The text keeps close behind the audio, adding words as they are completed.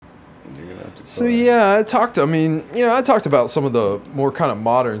So yeah, I talked about some of the more kind of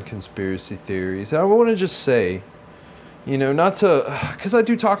modern conspiracy theories. I want to just say, not to, because I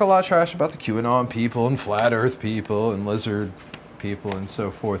do talk a lot of trash about the QAnon people and flat Earth people and lizard people and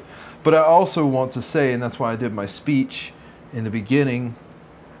so forth. But I also want to say, and that's why I did my speech in the beginning,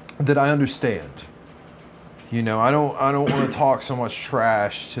 that I understand. I don't want to talk so much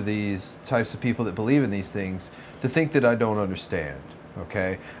trash to these types of people that believe in these things to think that I don't understand.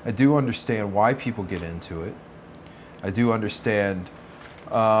 Okay, I do understand why people get into it. I do understand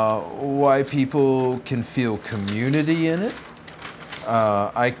why people can feel community in it.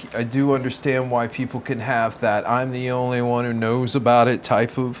 I do understand why people can have that I'm the only one who knows about it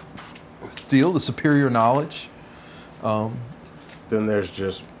type of deal, the superior knowledge. Then there's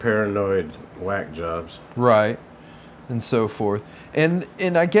just paranoid whack jobs. Right, and so forth. And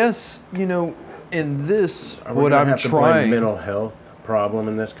I guess, in this, what I'm trying... mental health problem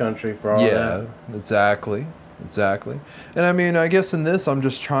in this country for all that? Yeah, exactly. And I mean, I guess in this, I'm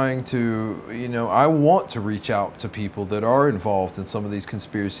just trying to, I want to reach out to people that are involved in some of these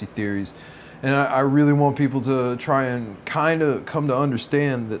conspiracy theories. And I really want people to try and kind of come to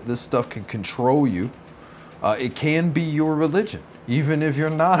understand that this stuff can control you. It can be your religion. Even if you're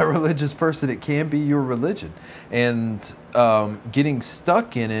not a religious person, it can be your religion. And getting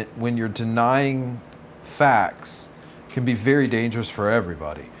stuck in it when you're denying facts can be very dangerous for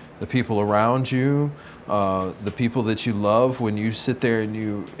everybody. The people around you, the people that you love, when you sit there and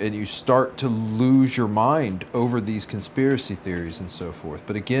you start to lose your mind over these conspiracy theories and so forth.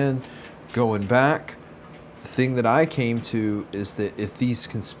 But again, going back, the thing that I came to is that if these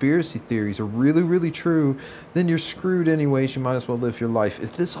conspiracy theories are really, really true, then you're screwed anyways. You might as well live your life.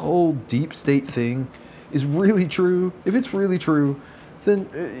 If this whole deep state thing is really true, if it's really true, then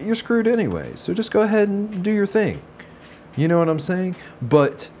you're screwed anyways. So just go ahead and do your thing. You know what I'm saying?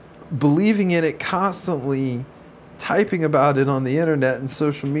 But believing in it constantly, typing about it on the internet and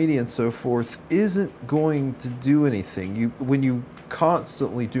social media and so forth isn't going to do anything. When you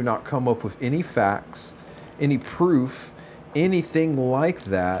constantly do not come up with any facts, any proof, anything like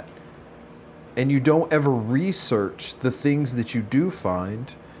that, and you don't ever research the things that you do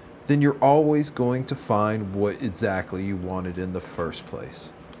find, then you're always going to find what exactly you wanted in the first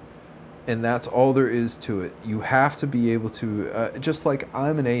place. And that's all there is to it. You have to be able to, just like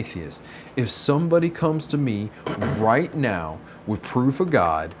I'm an atheist, if somebody comes to me right now with proof of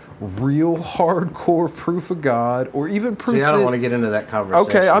God, real hardcore proof of God, or even proof I don't want to get into that conversation.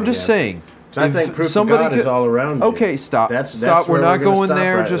 Okay, I'm just saying. So I think proof of God is all around you. Okay, stop. Stop. We're not going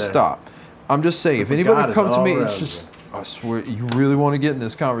there. Just stop. I'm just saying, if anybody comes to me, it's just, I swear, you really want to get in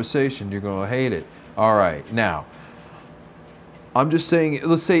this conversation, you're going to hate it. All right, now, I'm just saying,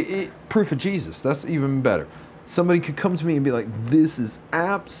 let's say proof of Jesus. That's even better. Somebody could come to me and be like, this is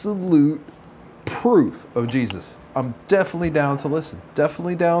absolute proof of Jesus. I'm definitely down to listen.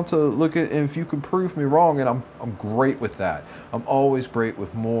 Definitely down to look at, and if you can prove me wrong, and I'm great with that. I'm always great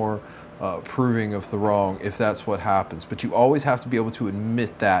with more proving of the wrong if that's what happens. But you always have to be able to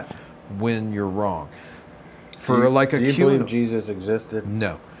admit that when you're wrong. Do you believe Jesus existed?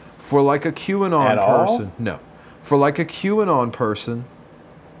 No. For like a QAnon person, no. For like a QAnon person,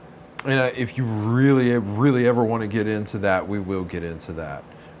 and if you really, really ever want to get into that, we will get into that.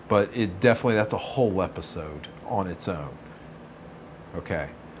 But that's a whole episode on its own. Okay.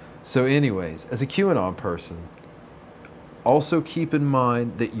 So anyways, as a QAnon person, also keep in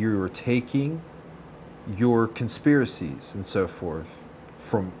mind that you're taking your conspiracies and so forth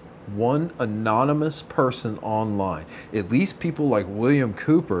from one anonymous person online. At least people like William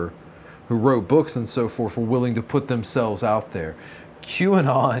Cooper, who wrote books and so forth, were willing to put themselves out there.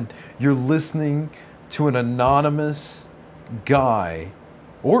 QAnon, you're listening to an anonymous guy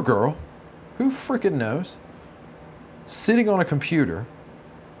or girl, who frickin' knows, sitting on a computer,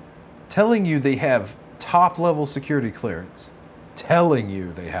 telling you they have top-level security clearance. Telling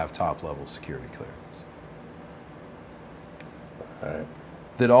you they have top-level security clearance. All right.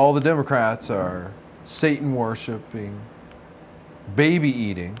 That all the Democrats are Satan-worshipping,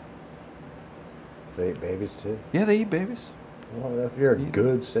 baby-eating. They eat babies, too? Yeah, they eat babies. Well, if you're a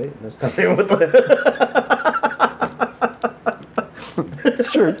good Satanist, I mean, what the...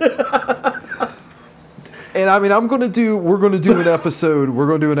 It's true. And I mean, we're going to do an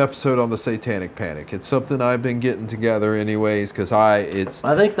episode on the Satanic Panic. It's something I've been getting together anyways, because I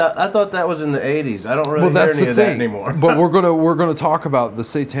thought that was in the 80s. I don't really hear any of that anymore. But we're going to talk about the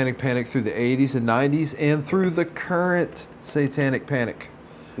Satanic Panic through the 80s and 90s and through the current Satanic Panic.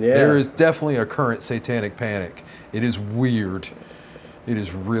 Yeah. There is definitely a current Satanic Panic. It is weird. It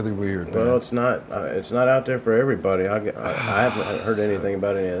is really weird, Well, man. it's not out there for everybody. I haven't heard anything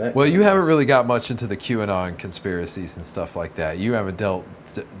about any of that. Well, you haven't really got much into the QAnon conspiracies and stuff like that. You haven't delved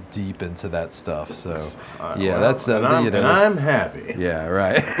deep into that stuff, so yeah, Well, that's and I'm, you know. and I'm happy. Yeah,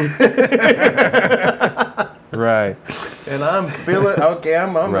 right. Right. And I'm feeling okay.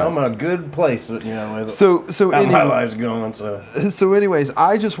 I'm a good place. You know. With So how my life's going. So anyways,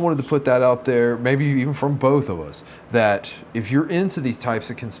 I just wanted to put that out there, maybe even from both of us, that if you're into these types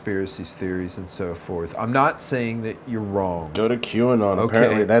of conspiracies theories and so forth, I'm not saying that you're wrong. Go to QAnon. Okay.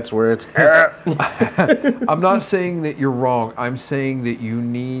 Apparently, that's where it's at. I'm not saying that you're wrong. I'm saying that you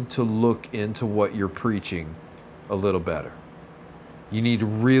need to look into what you're preaching a little better. You need to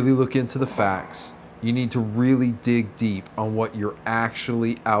really look into the facts. You need to really dig deep on what you're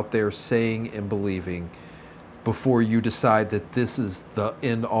actually out there saying and believing before you decide that this is the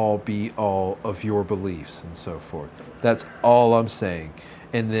end-all, be-all of your beliefs and so forth. That's all I'm saying.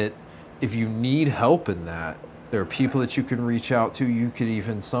 And that if you need help in that, there are people that you can reach out to. You could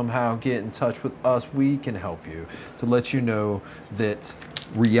even somehow get in touch with us. We can help you to let you know that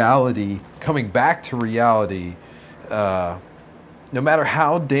reality, coming back to reality, no matter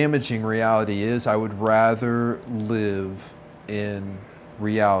how damaging reality is, I would rather live in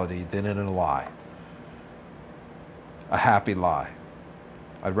reality than in a lie. A happy lie.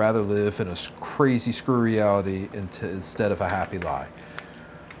 I'd rather live in a crazy screw reality instead of a happy lie.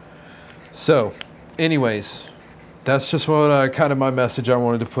 So, anyways, that's just what kind of my message I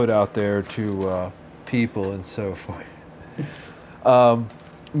wanted to put out there to people and so forth.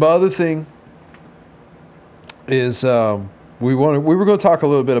 My other thing is we were going to talk a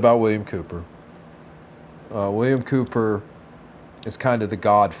little bit about William Cooper. William Cooper is kind of the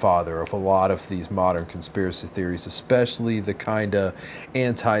godfather of a lot of these modern conspiracy theories, especially the kind of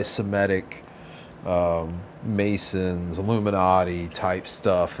anti-Semitic Masons, Illuminati type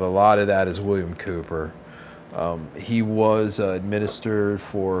stuff. A lot of that is William Cooper. He was administrative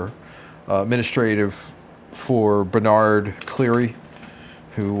for Bernard Cleary,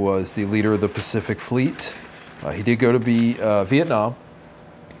 who was the leader of the Pacific Fleet. He did go to Vietnam.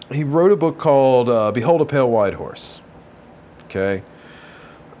 He wrote a book called Behold a Pale White Horse. Okay.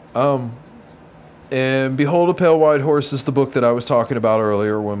 And Behold a Pale White Horse is the book that I was talking about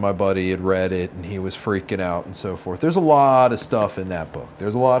earlier when my buddy had read it and he was freaking out and so forth. There's a lot of stuff in that book.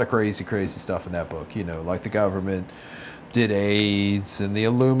 There's a lot of crazy, crazy stuff in that book. You know, like the government did AIDS and the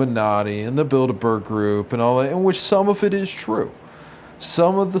Illuminati and the Bilderberg Group and all that, in which some of it is true.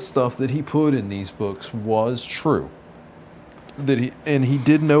 Some of the stuff that he put in these books was true. And he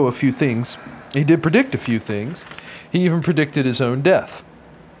did know a few things. He did predict a few things. He even predicted his own death.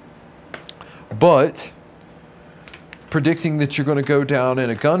 But predicting that you're going to go down in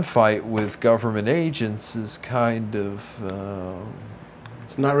a gunfight with government agents is kind of...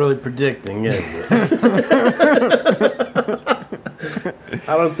 It's not really predicting, is it?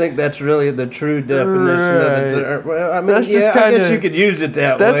 I don't think that's really the true definition of the term. Well, I mean, I guess you could use it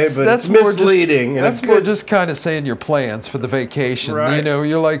that way, but it's misleading. That's more just kind of saying your plans for the vacation. Right. You know,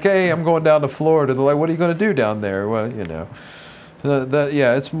 you're like, hey, I'm going down to Florida. They're like, what are you going to do down there? Well, you know,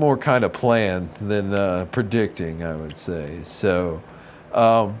 it's more kind of planned than predicting, I would say. So,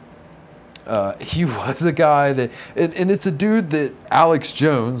 he was a guy that, and it's a dude that Alex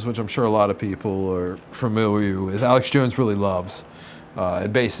Jones, which I'm sure a lot of people are familiar with, Alex Jones really loves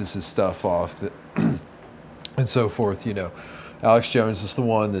and bases his stuff off that and so forth. You know, Alex Jones is the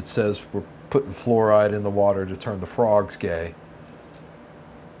one that says we're putting fluoride in the water to turn the frogs gay.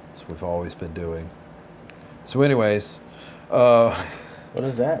 That's what we've always been doing. So anyways, what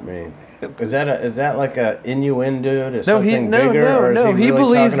does that mean? Is that like a innuendo to something bigger, or is he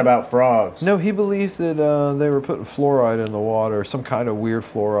really talking about frogs? No, he believed that they were putting fluoride in the water, some kind of weird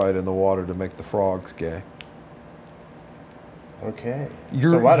fluoride in the water to make the frogs gay. Okay.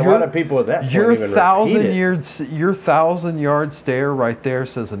 So why do people at that point even repeat it? Your 1,000-yard stare right there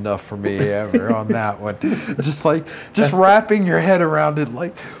says enough for me ever on that one. Just wrapping your head around it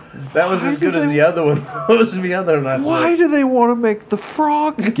like. That was as good as the other one. What was the other one? Why do they want to make the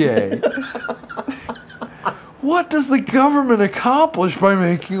frogs gay? What does the government accomplish by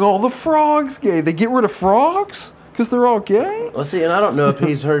making all the frogs gay? They get rid of frogs? Because they're all gay? Well, see, and I don't know if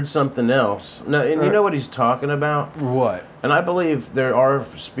he's heard something else. No, and you know what he's talking about? What? And I believe there are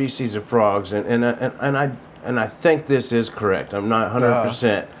species of frogs, and I think this is correct. I'm not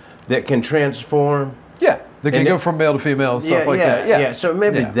 100% that can transform. Yeah, they can go from male to female and stuff like that. Yeah, so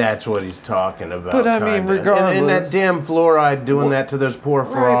maybe that's what he's talking about. But I mean, regardless, and that damn fluoride doing that to those poor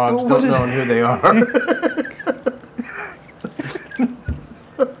frogs, don't know who they are.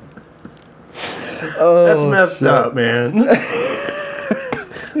 Oh, that's messed up, man.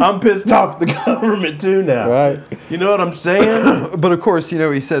 I'm pissed off the government too now. Right. You know what I'm saying? But of course, you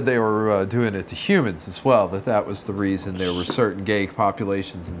know, he said they were doing it to humans as well, that was the reason there were certain gay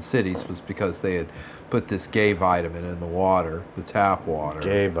populations in cities, was because they had put this gay vitamin in the water, the tap water.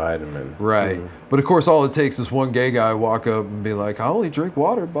 Gay vitamin. Right. Mm. But of course, all it takes is one gay guy walk up and be like, I only drink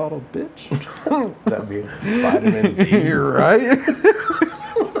water bottle, bitch. That'd be vitamin D. You're right.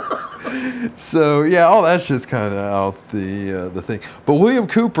 So yeah, all that's just kind of out the thing. But William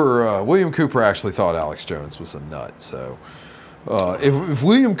Cooper actually thought Alex Jones was a nut. So if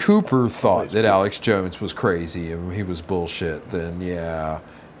William Cooper thought that Alex Jones was crazy and he was bullshit, then yeah,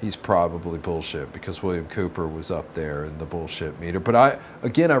 he's probably bullshit, because William Cooper was up there in the bullshit meter. But I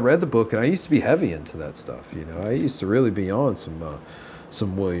read the book, and I used to be heavy into that stuff. You know, I used to really be on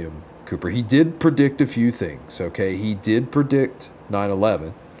some William Cooper. He did predict a few things. Okay, he did predict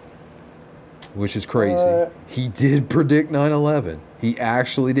 9/11. Which is crazy. He did predict 9/11. He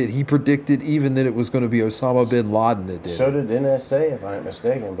actually did. He predicted even that it was going to be Osama bin Laden that did it. So did NSA, if I'm not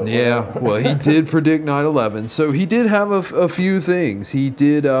mistaken. But yeah, well, he did predict 9/11. So he did have a few things. He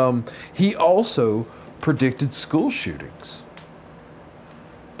did. He also predicted school shootings.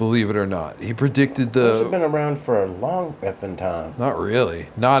 Believe it or not, he predicted Those have been around for a long effing time. Not really.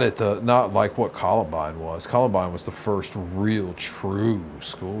 Not like what Columbine was. Columbine was the first real, true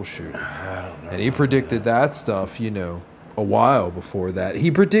school shooting. I don't know. And he predicted that stuff, you know, a while before that.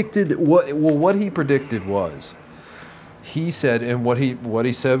 He predicted what he predicted was, he said, and what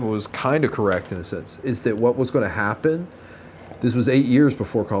he said was kind of correct in a sense, is that what was going to happen, this was 8 years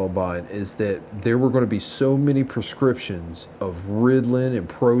before Columbine, is that there were going to be so many prescriptions of Ritalin and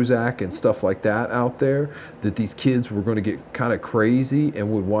Prozac and stuff like that out there that these kids were going to get kind of crazy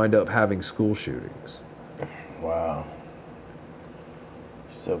and would wind up having school shootings. Wow.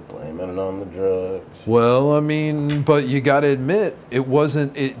 Still blaming it on the drugs. Well, I mean, but you got to admit, it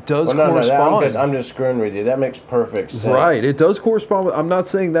does correspond. I'm just screwing with you. That makes perfect sense. Right, it does correspond. I'm not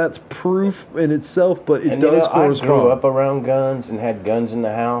saying that's proof in itself, but it does correspond. I grew up around guns and had guns in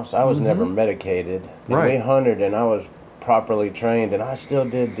the house. I was never medicated. And Right. we hunted, and I was properly trained, and I still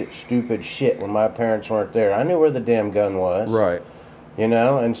did stupid shit when my parents weren't there. I knew where the damn gun was. Right. You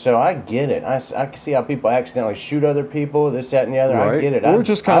know, and so I get it. I can see how people accidentally shoot other people, this, that, and the other. Right. I get it. Or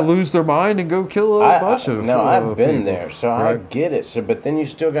just kind of lose their mind and go kill a bunch of No, I've been people. there, so I get it. So, but then you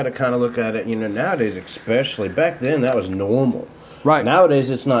still got to kind of look at it, you know, nowadays especially. Back then, that was normal. Right. Nowadays,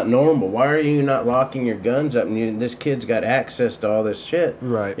 it's not normal. Why are you not locking your guns up? And this kid's got access to all this shit.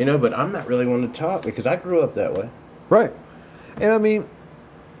 Right. You know, but I'm not really one to talk because I grew up that way. Right. And I mean...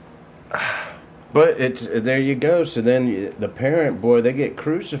 But there you go. So then the parent, boy, they get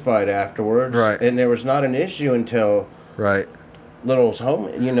crucified afterwards. Right. And there was not an issue until... Right. Little's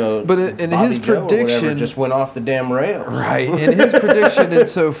home, you know. But in Bobby his Joe prediction, just went off the damn rails. Right. In his prediction and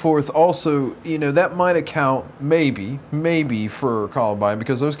so forth, also, you know, that might account maybe for Columbine,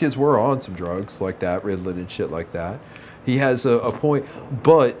 because those kids were on some drugs like that, Ritalin and shit like that. He has a point,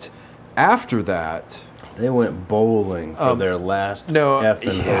 but after that. They went bowling for their last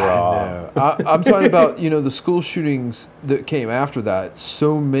effing hurrah. No. I'm talking about, you know, the school shootings that came after that.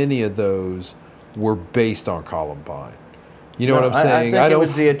 So many of those were based on Columbine. You know what I'm saying? I think it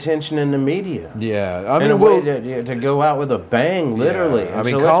was the attention in the media. Yeah, I mean, mean, to go out with a bang, literally. Yeah. I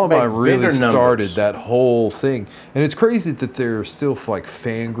mean, Columbine really started that whole thing, and it's crazy that there are still like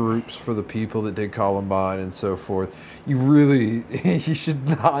fan groups for the people that did Columbine and so forth. You should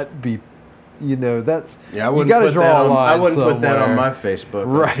not be. You know, that's you got to draw a line. I wouldn't somewhere. Put that on my Facebook.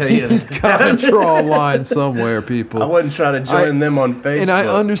 Right, you got to draw a line somewhere, people. I wouldn't try to join them on Facebook. And I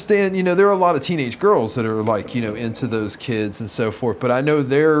understand, you know, there are a lot of teenage girls that are like, you know, into those kids and so forth. But I know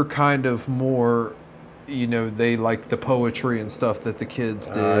they're kind of more, you know, they like the poetry and stuff that the kids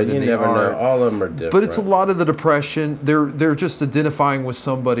did. You and never art. know. All of them are different. But it's a lot of the depression. They're just identifying with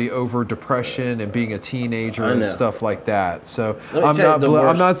somebody over depression and being a teenager and stuff like that. So I'm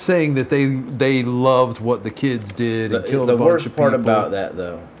not saying that they loved what the kids did and killed a bunch of people. The worst part about that,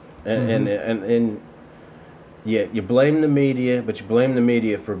 though, and yeah, you blame the media, but you blame the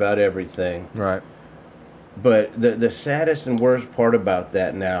media for about everything. Right. But the saddest and worst part about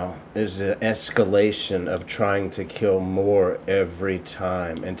that now is the escalation of trying to kill more every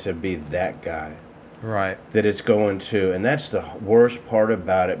time and to be that guy. Right. That it's going to. And that's the worst part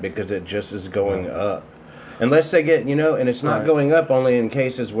about it, because it just is going up. Unless they get, you know, and it's not going up only in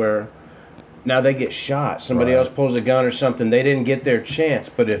cases where Now they get shot. Somebody Right. else pulls a gun or something. They didn't get their chance.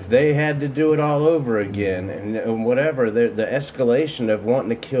 But if they had to do it all over again and whatever, the escalation of wanting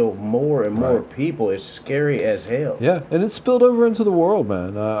to kill more and more Right. people is scary as hell. Yeah, and it spilled over into the world,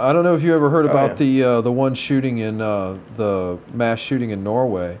 man. I don't know if you ever heard about the one shooting in the mass shooting in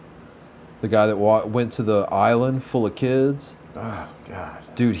Norway. The guy that went to the island full of kids. Oh, God.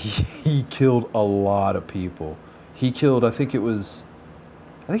 Dude, he killed a lot of people. He killed, I think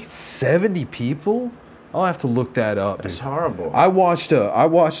 70 people. I'll have to look that up. It's Dude. horrible. I watched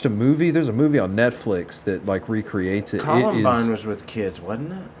a movie. There's a movie on Netflix that like recreates it. Columbine was with kids,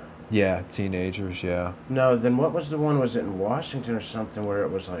 wasn't it? Yeah, teenagers. Yeah. No, then what was the one? Was it in Washington or something where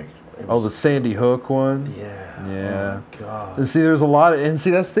it was like... Oh, the Sandy Hook one. Yeah. Yeah. Oh, God. And see, there's a lot of, and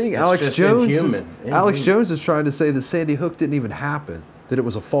see, that's the thing. Alex just Jones inhuman. Jones is trying to say that Sandy Hook didn't even happen. That it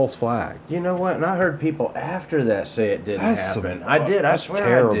was a false flag. You know what? And I heard people after that say it didn't happen. I did. I That's swear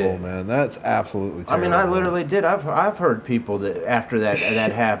terrible, I did. man. That's absolutely I terrible. mean, I literally did. I've heard people that after that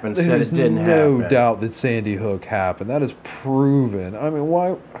happened said There's it didn't no happen. doubt that Sandy Hook happened. That is proven. I mean,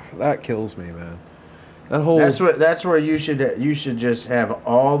 why? That kills me, man. That whole. That's where you should just have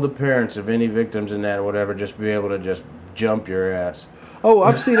all the parents of any victims in that or whatever just be able to just jump your ass. Oh,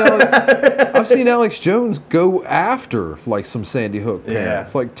 I've seen Alex Jones go after like some Sandy Hook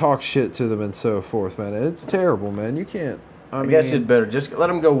parents, like talk shit to them and so forth, man. It's terrible, man. You can't. I guess you'd better just let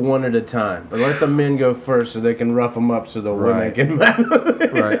them go one at a time, but let the men go first so they can rough them up so the women can.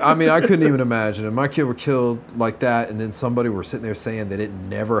 Right. I mean, I couldn't even imagine if my kid were killed like that, and then somebody were sitting there saying that it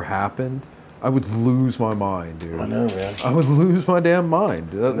never happened. I would lose my mind, dude. I know, man. I would lose my damn mind.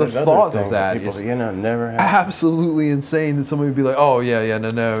 The thought of that people, is never happened. absolutely insane. That somebody would be like, "Oh yeah,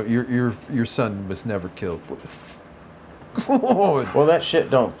 no, your son was never killed." Well, that shit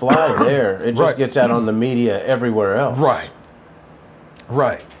don't fly there. It just gets out on the media everywhere else.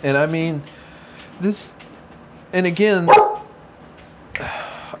 Right. And I mean, this, and again,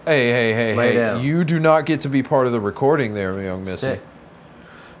 hey, down. you do not get to be part of the recording there, young missy. Sick.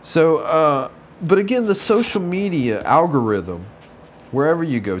 So, but again, the social media algorithm, wherever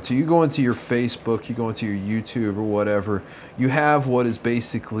you go into your Facebook, you go into your YouTube or whatever, you have what is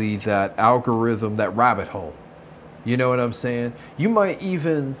basically that algorithm, that rabbit hole. You know what I'm saying? You might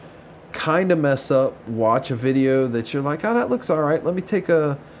even kind of mess up, watch a video that you're like, oh, that looks all right. Let me take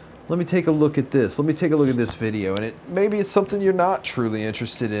a look at this. Let me take a look at this video. And maybe it's something you're not truly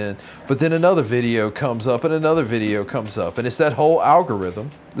interested in, but then another video comes up and another video comes up. And it's that whole algorithm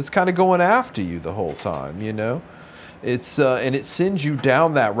that's kind of going after you the whole time, you know? It's, and it sends you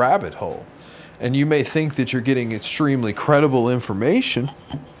down that rabbit hole. And you may think that you're getting extremely credible information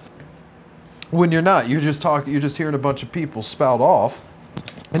when you're not. You're just hearing a bunch of people spout off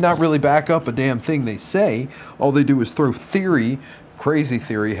and not really back up a damn thing they say. All they do is throw theory, crazy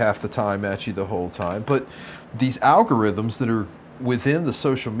theory half the time at you the whole time. But these algorithms that are within the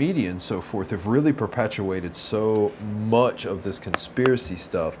social media and so forth have really perpetuated so much of this conspiracy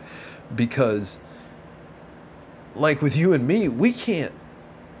stuff, because like with you and me, we can't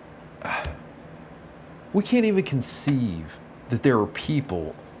even conceive that there are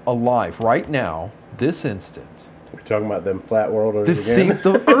people alive right now, this instant, We're talking about them flat worlders that again. think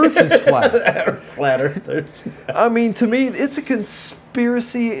the earth is flat. Flat earthers. I mean, to me, it's a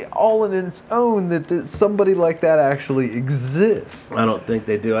conspiracy all in its own that somebody like that actually exists. I don't think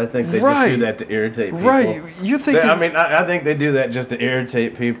they do. I think they just do that to irritate people. Right. You're thinking, I think they do that just to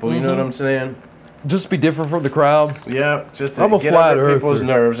irritate people. You know what I'm saying? just be different from the crowd. Yeah, just to I'm a get flat under people's earther.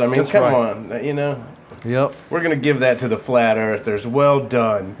 nerves. I mean, That's come right. on. You know, Yep. we're going to give that to the flat earthers. Well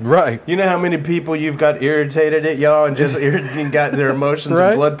done. Right. You know how many people you've got irritated at y'all and just got their emotions Right.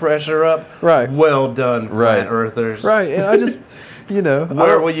 and blood pressure up? Right. Well done, Right. flat earthers. Right. And I just,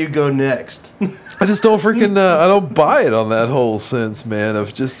 Where will you go next? I just don't freaking, I don't buy it on that whole sense, man,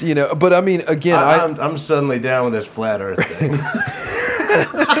 of just, but I mean, again, I'm suddenly down with this flat earth thing.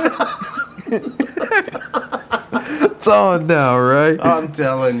 it's on now, right? I'm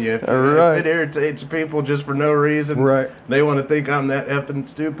telling you, if Right. it irritates people just for no reason, Right. they want to think I'm that effing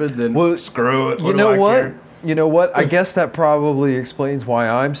stupid, then Well, screw it. You know what? You know what? I guess that probably explains why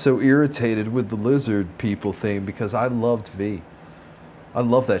I'm so irritated with the lizard people thing, because I loved V. I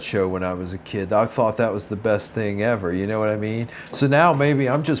loved that show when I was a kid. I thought that was the best thing ever. You know what I mean? So now maybe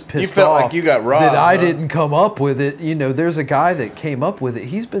I'm just pissed felt off like you got robbed, that I huh? didn't come up with it. There's a guy that came up with it.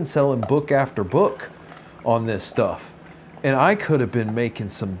 He's been selling book after book on this stuff. And I could have been making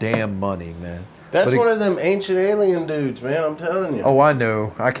some damn money, man. That's But one of them ancient alien dudes, man. I'm telling you. Oh, I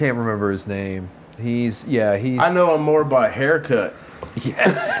know. I can't remember his name. He's. I know him more by haircut.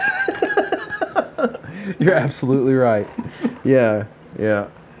 Yes. You're absolutely right. Yeah.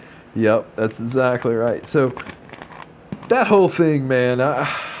 Yep, that's exactly right. So that whole thing, man.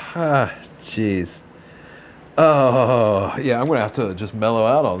 Jeez. Oh, yeah. I'm gonna have to just mellow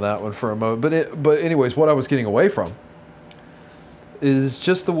out on that one for a moment. But anyways, what I was getting away from is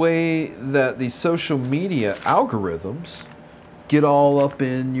just the way that these social media algorithms get all up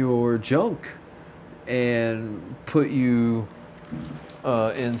in your junk and put you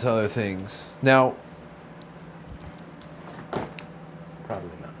into other things. Now, Probably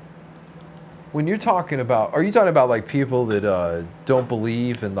not. when you're talking about, are you talking about like people that don't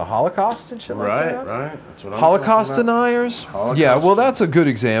believe in the Holocaust and shit like that? Right. That's what I'm Holocaust talking about. deniers? Holocaust. Yeah, well, that's a good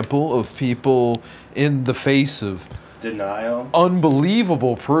example of people in the face of Denial.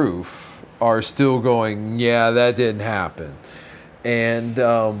 unbelievable proof are still going, yeah, that didn't happen. And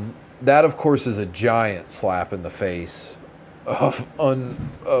that, of course, is a giant slap in the face of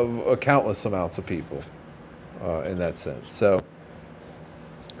countless amounts of people in that sense. So,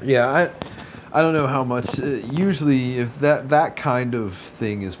 yeah, I don't know how much. Usually, if that kind of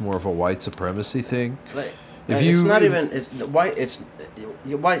thing is more of a white supremacy thing. Like, If it's not even it's white. It's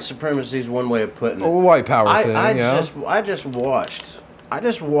white supremacy is one way of putting it. a white power thing, yeah. I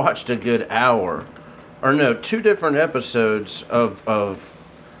just watched a good hour, or no, 2 different episodes of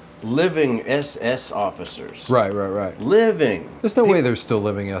living SS officers. Right. Living. There's no way they're still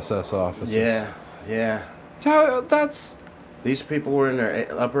living SS officers. Yeah. That's These people were in their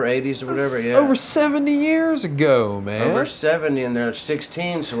upper 80s or whatever. Yeah. over 70 years ago, man. Over 70 and they're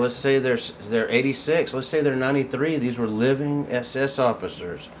 16, so let's say they're 86. Let's say they're 93. These were living SS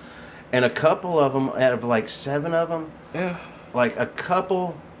officers. And a couple of them, out of like 7 of them, Yeah. like a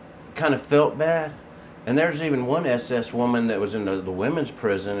couple kind of felt bad. And there's even one SS woman that was in the women's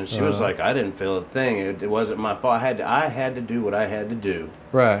prison, and she was like, I didn't feel a thing. It wasn't my fault. I had to do what I had to do.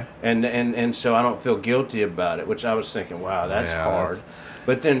 Right. And so I don't feel guilty about it, which I was thinking, wow, that's hard.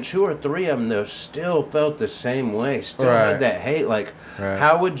 But then 2 or 3 of them, though, still felt the same way. Still had that hate. Like,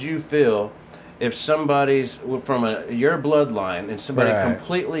 how would you feel if somebody's from your bloodline and somebody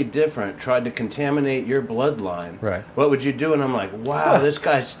completely different tried to contaminate your bloodline? Right. What would you do? And I'm like, wow, this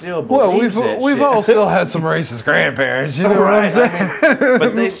guy still believes Well, that we've shit. all still had some racist grandparents, you know what I'm saying?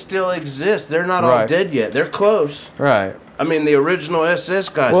 But they still exist. They're not all dead yet. They're close. Right. I mean, the original SS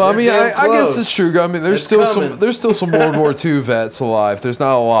guys. Well, I they're mean, damn I guess close. it's true. I mean, It's coming. there's still some World War II vets alive. There's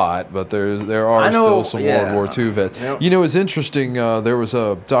not a lot, but there are still some World War II vets. Yep. You know, it's interesting. There was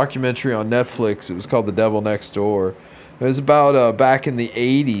a documentary on Netflix. It was called The Devil Next Door. It was about back in the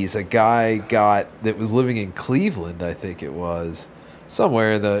 80s, a guy that was living in Cleveland, I think it was,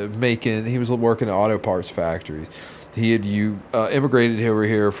 somewhere he was working at auto parts factories. He had immigrated over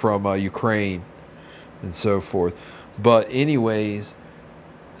here from Ukraine and so forth. But anyways,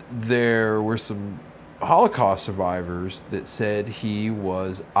 there were some Holocaust survivors that said he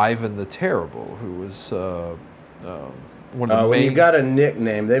was Ivan the Terrible, who was one of the when main. you got a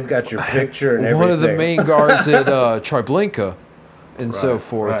nickname, they've got your picture and everything. One of the main guards at Treblinka, and so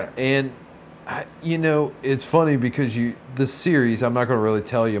forth. Right. And it's funny because this series, I'm not going to really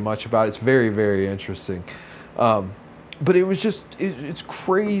tell you much about. It's very, very interesting, but it was just it's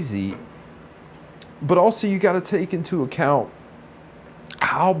crazy. But also, you got to take into account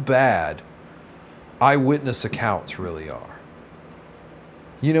how bad eyewitness accounts really are.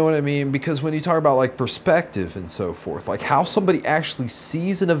 You know what I mean? Because when you talk about like perspective and so forth, like how somebody actually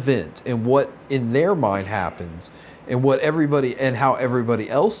sees an event and what in their mind happens and how everybody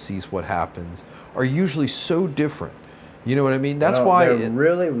else sees what happens are usually so different. You know what I mean? That's why they're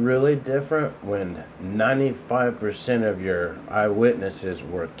really, really different when 95% of your eyewitnesses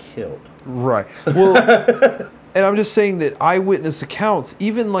were killed. Right. Well, and I'm just saying that eyewitness accounts,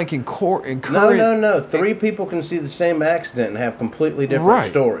 even like in court, in current. No. 3 people can see the same accident and have completely different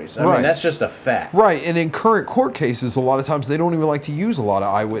stories. I mean, that's just a fact. Right. And in current court cases, a lot of times they don't even like to use a lot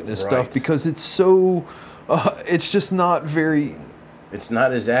of eyewitness stuff because it's so. It's just not very. It's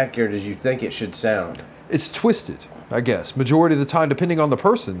not as accurate as you think it should sound. It's twisted, I guess, majority of the time, depending on the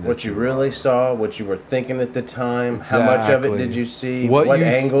person. What you really saw, what you were thinking at the time, how much of it did you see, what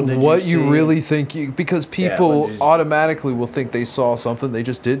angle did you see? What you really think because people automatically will think they saw something they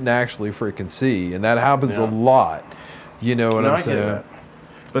just didn't actually freaking see, and that happens a lot. You know what I'm saying? Get that.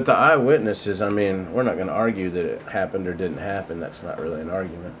 But the eyewitnesses, I mean, we're not going to argue that it happened or didn't happen. That's not really an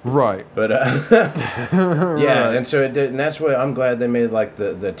argument. Right. But, yeah, and so it did, and that's why I'm glad they made, like,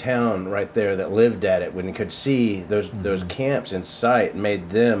 the town right there that lived at it, when you could see those camps in sight, made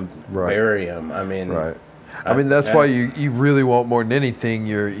them bury them. I mean... Right. I mean, that's why you really want more than anything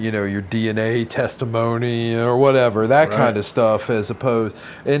your DNA testimony or whatever, that kind of stuff, as opposed,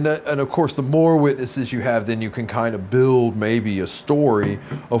 and of course, the more witnesses you have, then you can kind of build maybe a story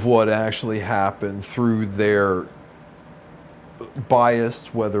of what actually happened through their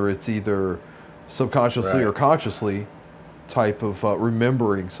biased, whether it's either subconsciously or consciously type of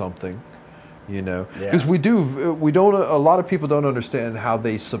remembering something. Because a lot of people don't understand how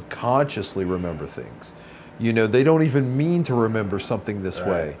they subconsciously remember things. They don't even mean to remember something this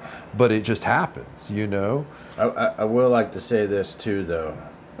way, but it just happens, I will like to say this too, though.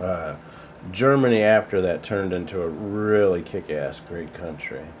 Germany after that turned into a really kick-ass great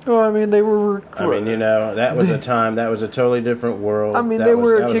country. Well, I mean, they were... I mean, that was a time, that was a totally different world. I mean, they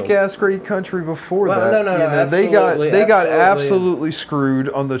were a kick-ass great country before that. No, they got absolutely screwed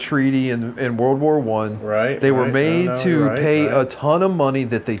on the treaty in World War I. Right. They were made to pay a ton of money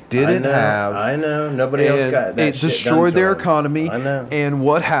that they didn't have. I know. Nobody else got that. It destroyed their economy. I know. And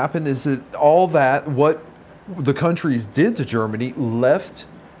what happened is that what the countries did to Germany left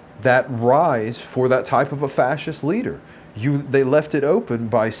that rise for that type of a fascist leader. They left it open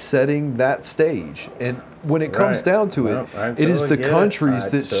by setting that stage. And when it comes down to it, it is the countries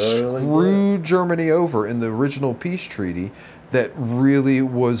that screwed Germany over in the original peace treaty that really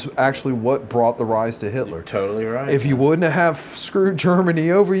was actually what brought the rise to Hitler. You're totally right. If you wouldn't have screwed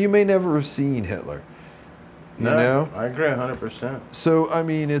Germany over, you may never have seen Hitler. I agree 100%. So, I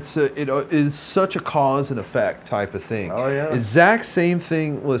mean, it is such a cause and effect type of thing. Oh, yeah. Exact same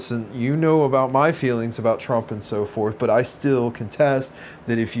thing. Listen, you know about my feelings about Trump and so forth, but I still contest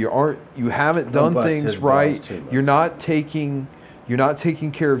that if you haven't done things right, you're not taking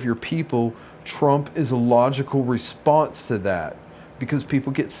care of your people. Trump is a logical response to that. Because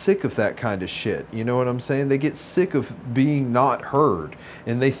people get sick of that kind of shit. You know what I'm saying? They get sick of being not heard.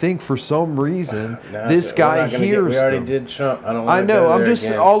 And they think for some reason this guy hears we already did Trump. I know.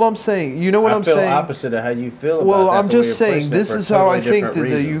 All I'm saying, you know what I'm saying? I feel opposite of how you feel about that. Well, I'm just saying, this is how I think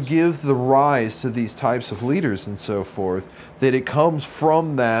that you give the rise to these types of leaders and so forth, that it comes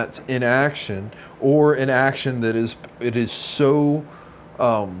from that inaction, or an action that is so,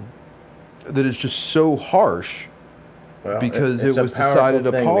 that is just so harsh. Well, because it was decided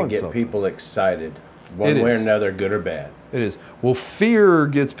upon something. To get people excited, one way or another, good or bad. It is. Well, fear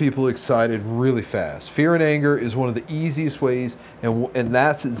gets people excited really fast. Fear and anger is one of the easiest ways, and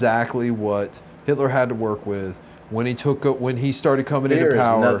that's exactly what Hitler had to work with when he started coming into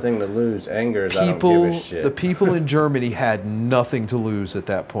power. Fear is nothing to lose. Anger is I don't give a shit. The people in Germany had nothing to lose at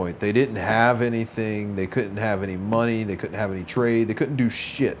that point. They didn't have anything. They couldn't have any money. They couldn't have any trade. They couldn't do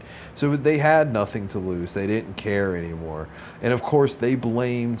shit. So they had nothing to lose. They didn't care anymore. And of course, they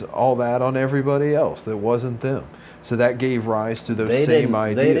blamed all that on everybody else that wasn't them. So that gave rise to those same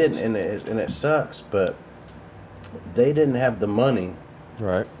ideas. They didn't, and it sucks, but they didn't have the money.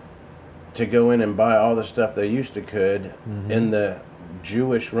 Right. To go in and buy all the stuff they used to could in the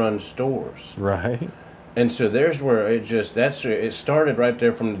Jewish-run stores. Right. And so there's where it started right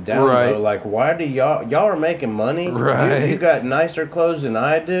there from the down low. Like, why do y'all are making money? Right. You got nicer clothes than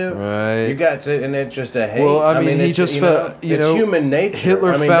I do. Right. You got to, and it's just a hate. Well, I mean he just felt, it's human nature.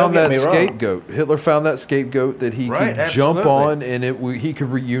 Hitler found that scapegoat. Hitler found that scapegoat that he could jump on, and he could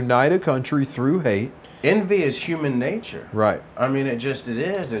reunite a country through hate. Envy is human nature. Right. I mean, it is.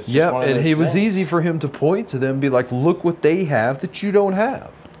 It's just one of those things. Was easy for him to point to them and be like, look what they have that you don't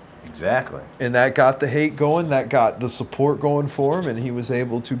have. Exactly. And that got the hate going, that got the support going for him, and he was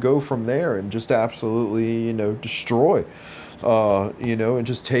able to go from there and just absolutely, destroy, and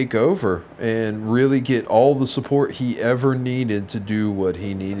just take over and really get all the support he ever needed to do what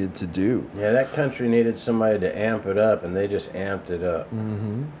he needed to do. Yeah, that country needed somebody to amp it up, and they just amped it up.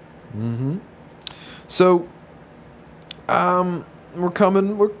 So, we're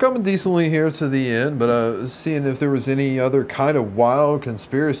coming decently here to the end, but seeing if there was any other kind of wild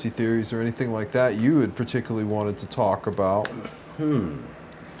conspiracy theories or anything like that you had particularly wanted to talk about.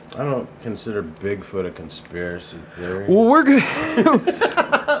 I don't consider Bigfoot a conspiracy theory. Well, we're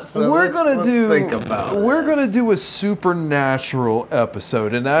gonna do a supernatural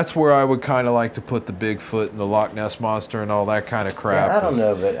episode, and that's where I would kind of like to put the Bigfoot and the Loch Ness monster and all that kind of crap. Yeah, I don't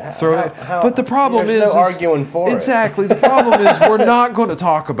know, but but the problem is no arguing for it. Exactly. The problem is we're not going to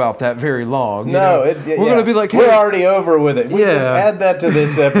talk about that very long. We're going to be like, hey, we're already over with it. We just add that to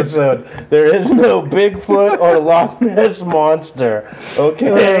this episode. There is no Bigfoot or Loch Ness monster.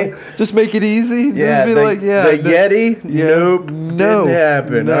 Okay. Just make it easy. Yeah, just be the Yeti. Nope. Didn't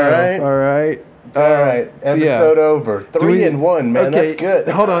happen. No, all right. Episode over. 3 and 1, man. Okay, that's good.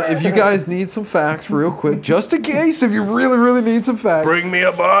 Hold on. If you guys need some facts real quick, just in case, if you really, really need some facts. Bring me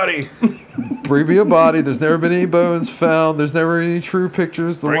a body. Bring me a body. There's never been any bones found. There's never any true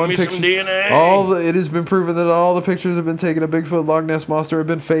pictures. Bring me some DNA. It has been proven that all the pictures have been taken of Bigfoot, Loch Ness Monster have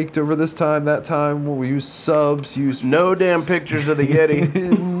been faked over this time, that time. We use subs, no damn pictures of the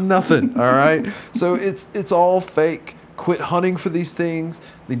Yeti. Nothing. All right. So it's all fake. Quit hunting for these things.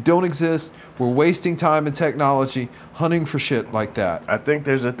 They don't exist. We're wasting time and technology hunting for shit like that. I think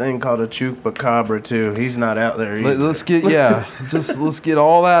there's a thing called a chupacabra too. He's not out there either. Let's get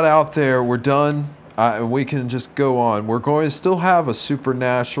all that out there. We're done. And we can just go on. We're going to still have a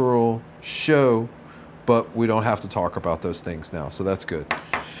supernatural show, but we don't have to talk about those things now. So that's good.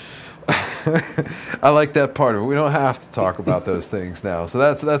 I like that part of it. We don't have to talk about those things now. So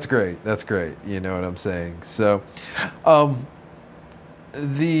that's great. That's great. You know what I'm saying? So,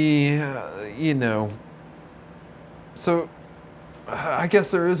 so I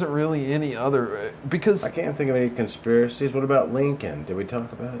guess there isn't really any other, because I can't think of any conspiracies. What about Lincoln? Did we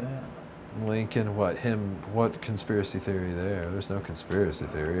talk about that? Lincoln, what conspiracy theory there? There's no conspiracy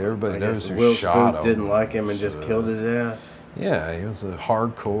theory. Everybody knows who Will shot him. Didn't like him and just killed his ass. Yeah, he was a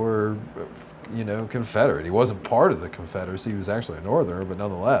hardcore, Confederate. He wasn't part of the Confederacy. He was actually a Northerner, but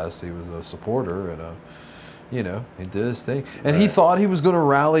nonetheless, he was a supporter and he did his thing. And he thought he was going to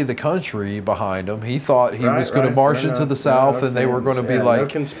rally the country behind him. He thought he was going to march into the South and they were going to be like... No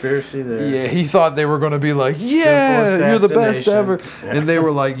conspiracy there. Yeah, he thought they were going to be like, yeah, you're the best ever. Yeah. And they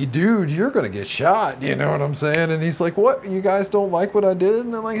were like, dude, you're going to get shot. You know what I'm saying? And he's like, what? You guys don't like what I did?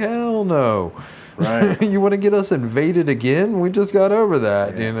 And they're like, hell no. Right. You want to get us invaded again? We just got over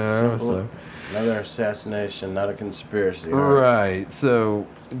that, So. Another assassination, not a conspiracy. Right. So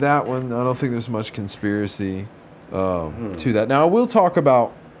that one, I don't think there's much conspiracy to that. Now, I will talk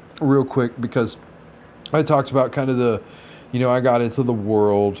about real quick, because I talked about kind of I got into the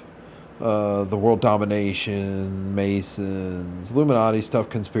world domination, Masons, Illuminati stuff,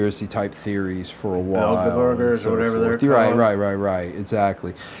 conspiracy type theories for a while. Bilderbergers or whatever they're called. Right,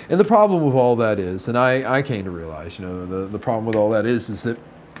 exactly. And the problem with all that is, and I came to realize, the problem with all that is that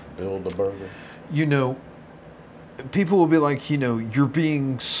Bilderberger. People will be like, you're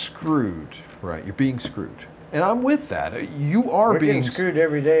being screwed, right? You're being screwed. And I'm with that. We're being screwed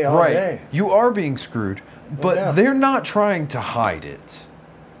every day, all day. You are being screwed, but they're not trying to hide it.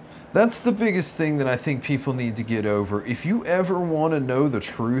 That's the biggest thing that I think people need to get over. If you ever want to know the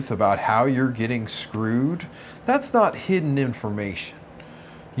truth about how you're getting screwed, that's not hidden information.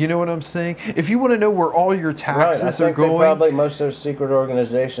 You know what I'm saying? If you want to know where all your taxes are going, probably most of those secret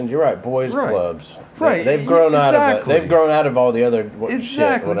organizations. You're right, boys clubs. Right, they've grown out of it. They've grown out of all the other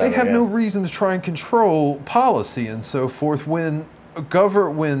shit. Whatever, they have no reason to try and control policy and so forth. When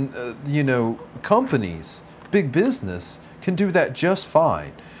companies, big business, can do that just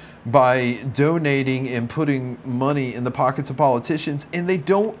fine by donating and putting money in the pockets of politicians, and they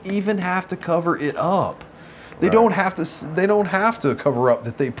don't even have to cover it up. They don't have to cover up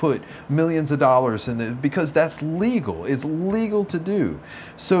that they put millions of dollars in it, because that's legal. It's legal to do.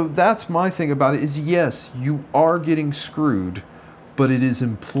 So that's my thing about it is, yes, you are getting screwed, but it is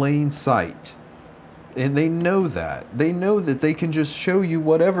in plain sight. And they know that. They know that they can just show you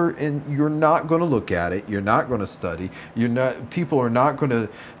whatever, and you're not going to look at it. You're not going to study. People are not going to.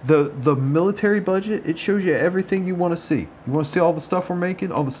 The military budget, it shows you everything you want to see. You want to see all the stuff we're making,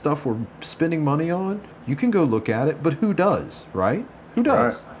 all the stuff we're spending money on? You can go look at it, but who does, right? Who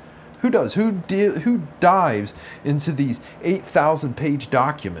does? Right. Who does? Who dives into these 8,000-page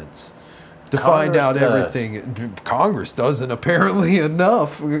documents to find out everything? Congress doesn't, apparently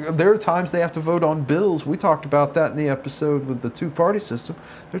enough. There are times they have to vote on bills. We talked about that in the episode with the two-party system.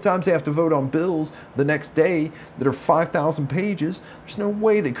 There are times they have to vote on bills the next day that are 5,000 pages. There's no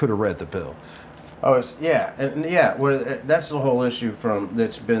way they could have read the bill. Oh, that's the whole issue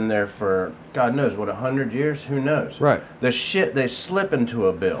that's been there for God knows what, 100 years. Who knows? Right. The shit they slip into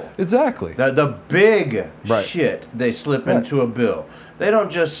a bill. Exactly. The big shit they slip into a bill. They don't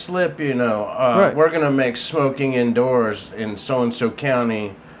just slip. We're gonna make smoking indoors in so and so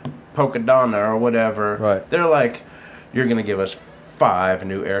county, Pocadonna or whatever. Right. They're like, you're gonna give us 5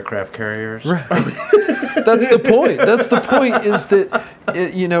 new aircraft carriers. Right. That's the point. That's the point, is that,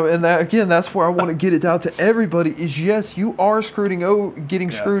 and that, again, that's where I want to get it down to everybody is, yes, you are getting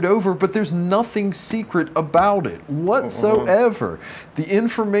screwed over, but there's nothing secret about it whatsoever. The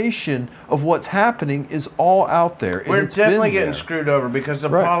information of what's happening is all out there. We're definitely getting screwed over because the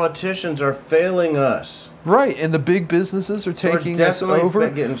politicians are failing us. Right, and the big businesses are taking us over.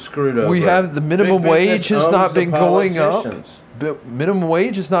 Getting screwed over. We have the minimum wage has not been going up. Minimum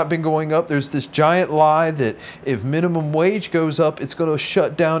wage has not been going up. There's this giant lie that if minimum wage goes up, it's going to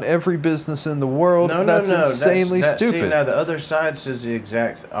shut down every business in the world. That's insanely stupid. See, now the other side says the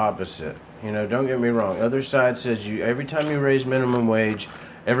exact opposite. You know, don't get me wrong. Other side says every time you raise minimum wage,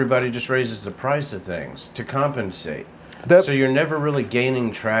 everybody just raises the price of things to compensate. So you're never really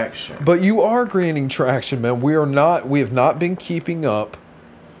gaining traction. But you are gaining traction, man. We have not been keeping up.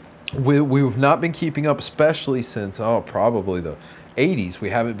 We've not been keeping up, especially since probably the 80s. We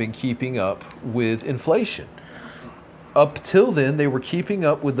haven't been keeping up with inflation. Up till then, they were keeping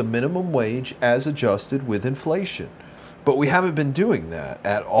up with the minimum wage as adjusted with inflation. But we haven't been doing that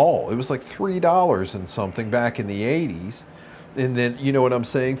at all. It was like $3 and something back in the 80s. And then, you know what I'm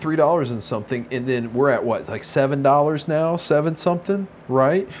saying? $3 and something. And then we're at what, like $7 now? 7 something,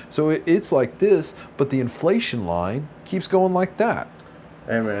 right? So it's like this, but the inflation line keeps going like that.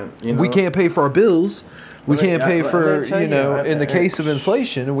 Hey, man. We can't pay for our bills. We can't pay for, in the case of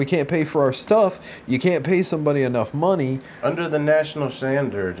inflation, and we can't pay for our stuff. You can't pay somebody enough money. Under the national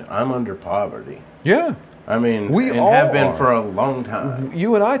standard, I'm under poverty. Yeah. I mean, we all have been for a long time.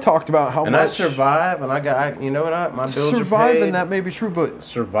 You and I talked about how much. And I survive, and I got, you know what? My bills are paid. Surviving, that may be true, but.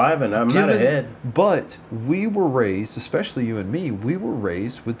 Surviving, I'm not ahead. But we were raised, especially you and me, we were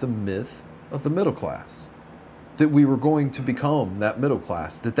raised with the myth of the middle class. That we were going to become that middle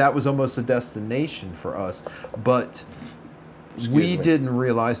class. That was almost a destination for us. But we didn't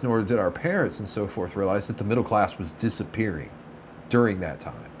realize, nor did our parents and so forth realize, that the middle class was disappearing during that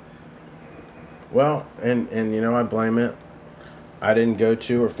time. Well, and I blame it. I didn't go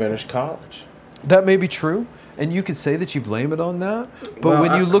to or finish college. That may be true, and you could say that you blame it on that. But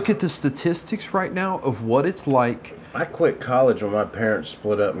when you look at the statistics right now of what it's like. I quit college when my parents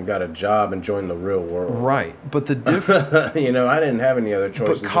split up and got a job and joined the real world. Right, but the difference. I didn't have any other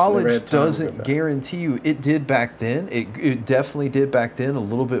choice. But college doesn't guarantee you. It did back then. It definitely did back then a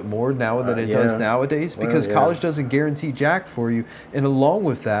little bit more now than it does nowadays, because college doesn't guarantee jack for you. And along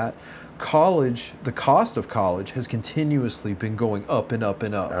with that, the cost of college has continuously been going up and up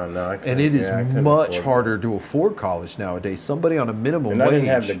and up. Oh, no, and it is much harder to afford college nowadays. Somebody on a minimum wage. I didn't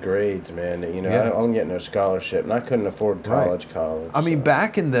have the grades, man. I don't get no scholarship, and I couldn't afford college. I mean,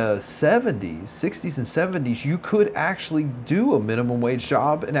 back in the 60s and 70s, you could actually do a minimum wage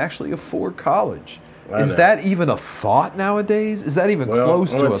job and actually afford college. Is that even a thought nowadays? Is that even close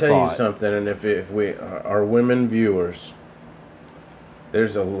to a thought? I'm going to tell you something, and if we are women viewers,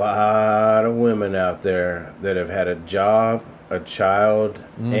 there's a lot of women out there that have had a job, a child,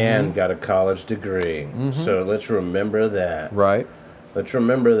 and got a college degree. So let's remember that. Right. Let's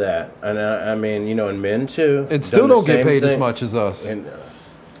remember that. And I mean, and men too. And still don't get paid as much as us.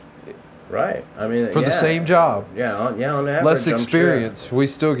 Right. I mean, for the same job. Yeah, on average. Less experience. We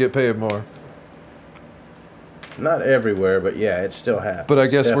still get paid more. Not everywhere, but yeah, it still happens. But I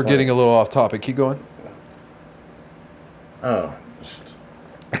guess we're getting a little off topic. Keep going. Oh.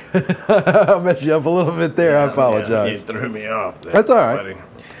 I messed you up a little bit there. I apologize. You threw me off there. That's all right.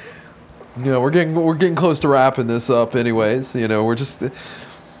 Buddy. We're getting close to wrapping this up anyways. We're just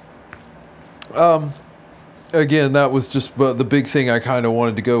again, that was just the big thing I kind of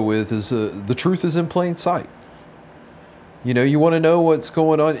wanted to go with is the truth is in plain sight. You want to know what's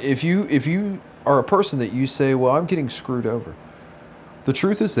going on. If you are a person that you say, well, I'm getting screwed over. The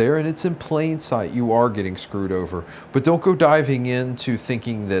truth is there, and it's in plain sight. You are getting screwed over. But don't go diving into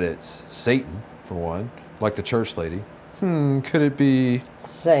thinking that it's Satan, for one, like the church lady. Could it be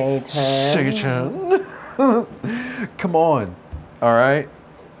Satan? Satan. Come on. All right.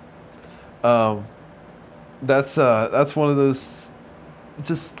 That's one of those.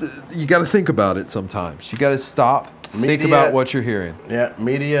 Just you got to think about it sometimes. You got to stop. Think about what you're hearing. Yeah,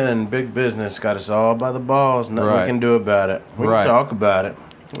 media and big business got us all by the balls. Nothing we can do about it. We can talk about it.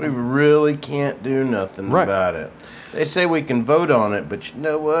 We really can't do nothing about it. They say we can vote on it, but you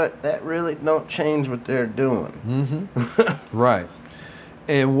know what? That really don't change what they're doing. Right.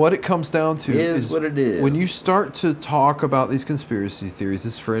 And what it comes down to is what it is. When you start to talk about these conspiracy theories,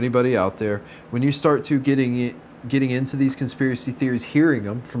 this is for anybody out there, when you start to getting into these conspiracy theories, hearing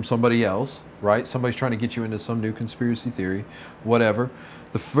them from somebody else, right? Somebody's trying to get you into some new conspiracy theory, whatever.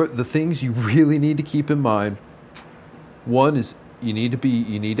 The things you really need to keep in mind, one is you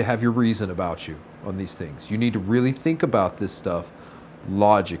need to have your reason about you on these things. You need to really think about this stuff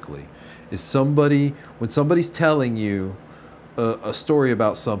logically. When somebody's telling you a story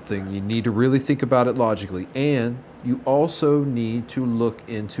about something, you need to really think about it logically, and you also need to look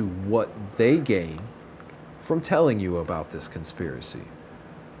into what they gain from telling you about this conspiracy.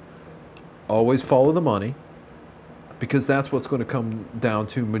 Always follow the money, because that's what's going to come down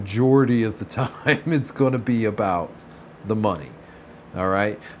to majority of the time. It's going to be about the money. All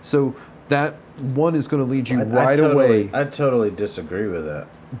right? So that one is going to lead you away. I totally disagree with that.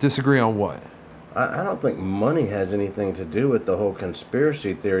 Disagree on what? I don't think money has anything to do with the whole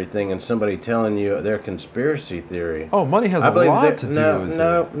conspiracy theory thing and somebody telling you their conspiracy theory. Oh, money has a lot to do with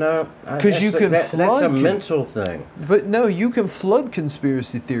it. No. Because you can flood... That's a mental thing. But no, you can flood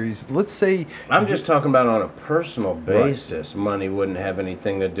conspiracy theories. Let's say... I'm just talking about on a personal basis, right. Money wouldn't have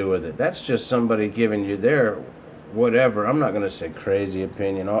anything to do with it. That's just somebody giving you their... whatever. I'm not going to say crazy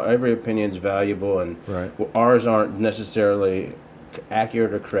opinion. Every opinion's valuable, and right. Ours aren't necessarily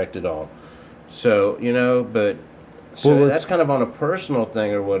accurate or correct at all. So, but so that's kind of on a personal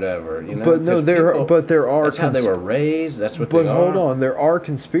thing or whatever, But no, there are. That's how they were raised. That's what they are. But hold on, there are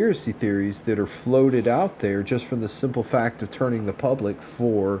conspiracy theories that are floated out there just from the simple fact of turning the public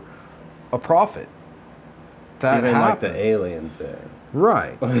for a profit. That even happens. Like the alien thing.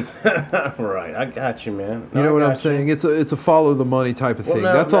 Right. Right. I got you, man. No, you know what I'm saying? It's a follow the money type of thing.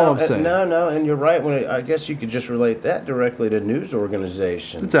 That's all I'm saying. No, and you're right. I guess you could just relate that directly to news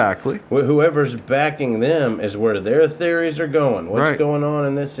organizations. Exactly. Whoever's backing them is where their theories are going. What's going on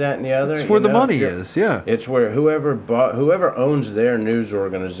in this, that, and the other. It's where the money is. Yeah. It's where whoever owns their news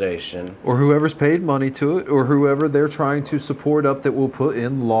organization, or whoever's paid money to it, or whoever they're trying to support up that will put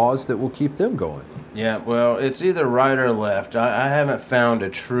in laws that will keep them going. Yeah, well, it's either right or left. I haven't found a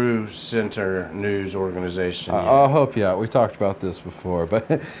true center news organization yet. I'll help you out. We talked about this before.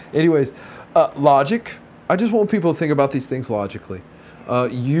 But anyways, logic. I just want people to think about these things logically.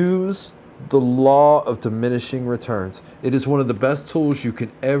 Use the law of diminishing returns. It is one of the best tools you can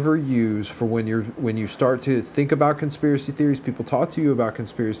ever use for when you start to think about conspiracy theories. People talk to you about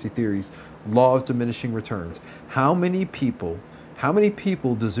conspiracy theories. Law of diminishing returns. How many people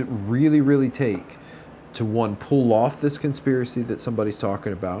does it really, really take to, one, pull off this conspiracy that somebody's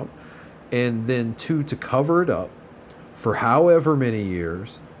talking about, and then two, to cover it up for however many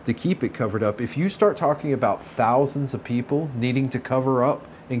years, to keep it covered up? If you start talking about thousands of people needing to cover up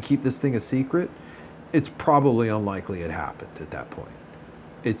and keep this thing a secret, it's probably unlikely it happened at that point.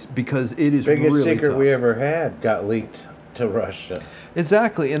 It's because it is biggest really secret tough. We ever had got leaked to Russia.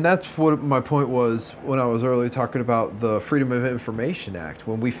 Exactly, and that's what my point was when I was earlier talking about the Freedom of Information Act,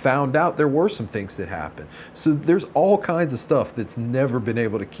 when we found out there were some things that happened. So there's all kinds of stuff that's never been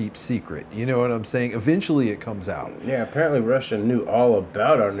able to keep secret. You know what I'm saying? Eventually it comes out. Yeah, apparently Russia knew all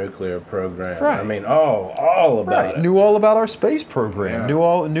about our nuclear program. Right. I mean, all about it. Knew all about our space program.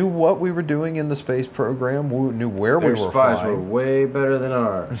 Yeah. Knew what we were doing in the space program. Knew where we were flying. Their spies were way better than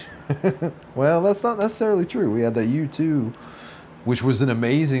ours. Well, that's not necessarily true. We had that U-2, which was an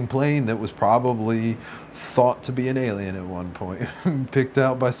amazing plane that was probably thought to be an alien at one point, picked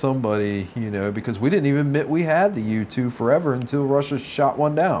out by somebody, because we didn't even admit we had the U-2 forever until Russia shot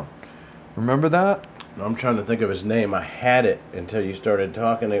one down. Remember that? I'm trying to think of his name. I had it until you started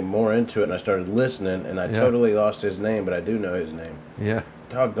talking more into it, and I started listening, and I totally lost his name, but I do know his name. Yeah.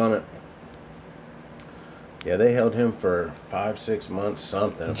 Doggone it. Yeah, they held him for 5-6 months,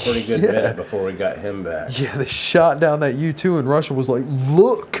 something. A pretty good minute before we got him back. Yeah, they shot down that U-2, and Russia was like,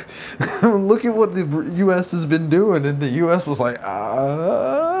 look at what the U.S. has been doing. And the U.S. was like,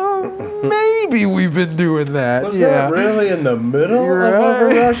 maybe we've been doing that. Was that really in the middle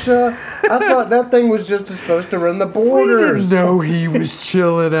of Russia? I thought that thing was just supposed to run the borders. We didn't know he was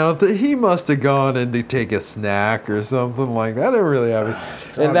chilling out there. He must have gone in to take a snack or something like that. It didn't really happen.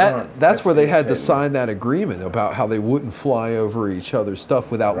 And that's where they had to sign that agreement about how they wouldn't fly over each other's stuff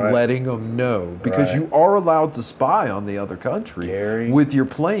without letting them know. Because you are allowed to spy on the other country. With your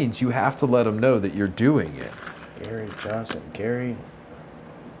planes, you have to let them know that you're doing it. Gary Johnson.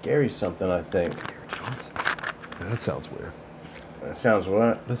 Gary something, I think. Gary Johnson. That sounds weird. That sounds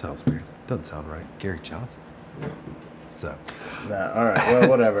what? That sounds weird. Doesn't sound right. Gary Johnson. So. Nah, all right. Well,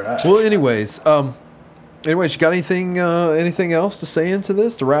 whatever. Well, anyways, you got anything else to say into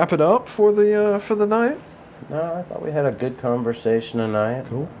this to wrap it up for the night? No, I thought we had a good conversation tonight.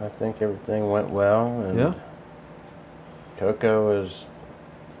 Cool. I think everything went well. And Coco is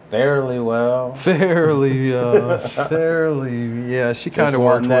fairly well. Fairly, yeah. She kind of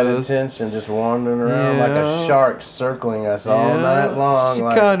worked with us. Attention, just wandering around like a shark, circling us all night long. She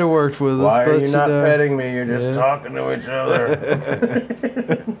kind of worked with us. Why are you not petting me? You're just talking to each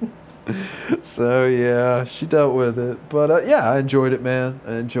other. So yeah, she dealt with it. But I enjoyed it, man.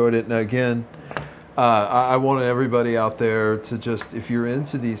 I enjoyed it. And again, I want everybody out there to just, if you're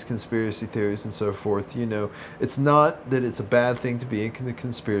into these conspiracy theories and so forth, it's not that it's a bad thing to be into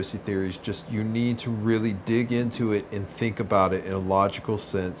conspiracy theories, just you need to really dig into it and think about it in a logical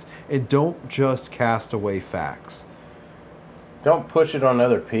sense. And don't just cast away facts. Don't push it on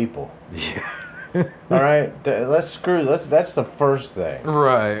other people. Yeah. All right, that's the first thing.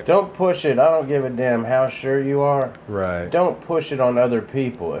 Right. Don't push it. I don't give a damn how sure you are. Right. Don't push it on other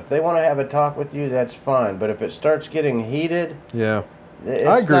people. If they want to have a talk with you, that's fine. But if it starts getting heated, yeah,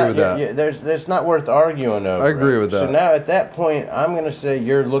 I agree with that. It's not worth arguing over. I agree with that. So now at that point, I'm going to say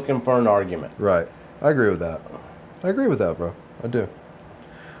you're looking for an argument. Right. I agree with that. I agree with that, bro. I do.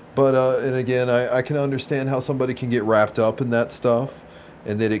 But and again, I can understand how somebody can get wrapped up in that stuff.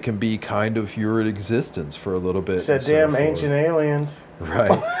 And that it can be kind of your existence for a little bit. It's damn ancient aliens.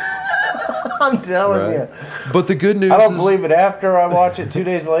 Right. I'm telling you. But the good news I don't believe it after I watch it 2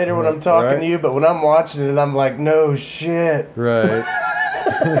 days later when I'm talking to you, but when I'm watching it, I'm like, no shit. Right.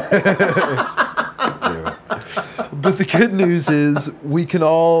 Damn it. But the good news is we can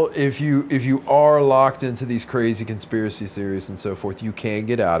all, if you are locked into these crazy conspiracy theories and so forth, you can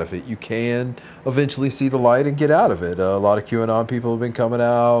get out of it. You can eventually see the light and get out of it. A lot of QAnon people have been coming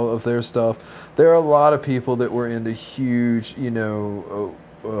out of their stuff. There are a lot of people that were into huge, I don't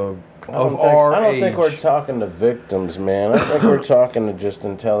think we're talking to victims, man. I think we're talking to just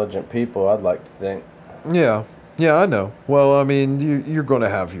intelligent people, I'd like to think. Yeah. Yeah, I know. Well, I mean, you're going to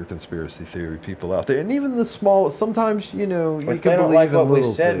have your conspiracy theory people out there, and even the small. Sometimes, you can if they don't believe like in what we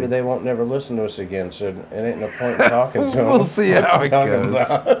little said, things. but they won't never listen to us again. So it ain't no point in talking to them. We'll see how it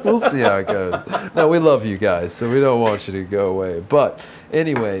goes. We'll see how it goes. No, we love you guys, so we don't want you to go away. But,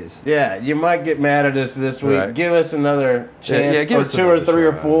 anyways. Yeah, you might get mad at us this week. Right. Give us another chance. Yeah, give us 2 or 3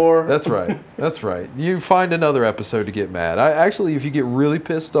 or 4. That's right. That's right. You find another episode to get mad. Actually, if you get really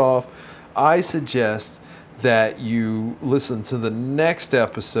pissed off, I suggest that you listen to the next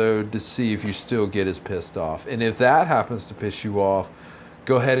episode to see if you still get as pissed off. And if that happens to piss you off,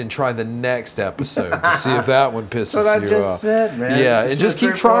 go ahead and try the next episode to see if that one pisses you off. That's what I just said, man. Yeah, and just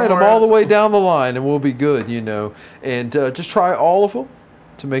keep trying them all the way down the line and we'll be good, And just try all of them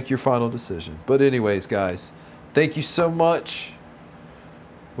to make your final decision. But anyways, guys, thank you so much.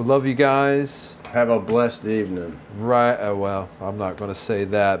 We love you guys. Have a blessed evening. Right. Well, I'm not going to say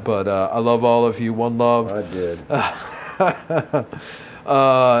that, but I love all of you. One love. I did.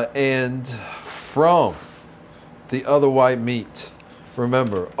 And from the other white meat,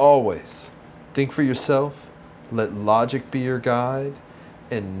 remember, always think for yourself, let logic be your guide,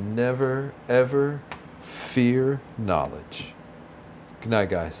 and never, ever fear knowledge. Good night,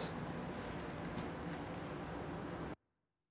 guys.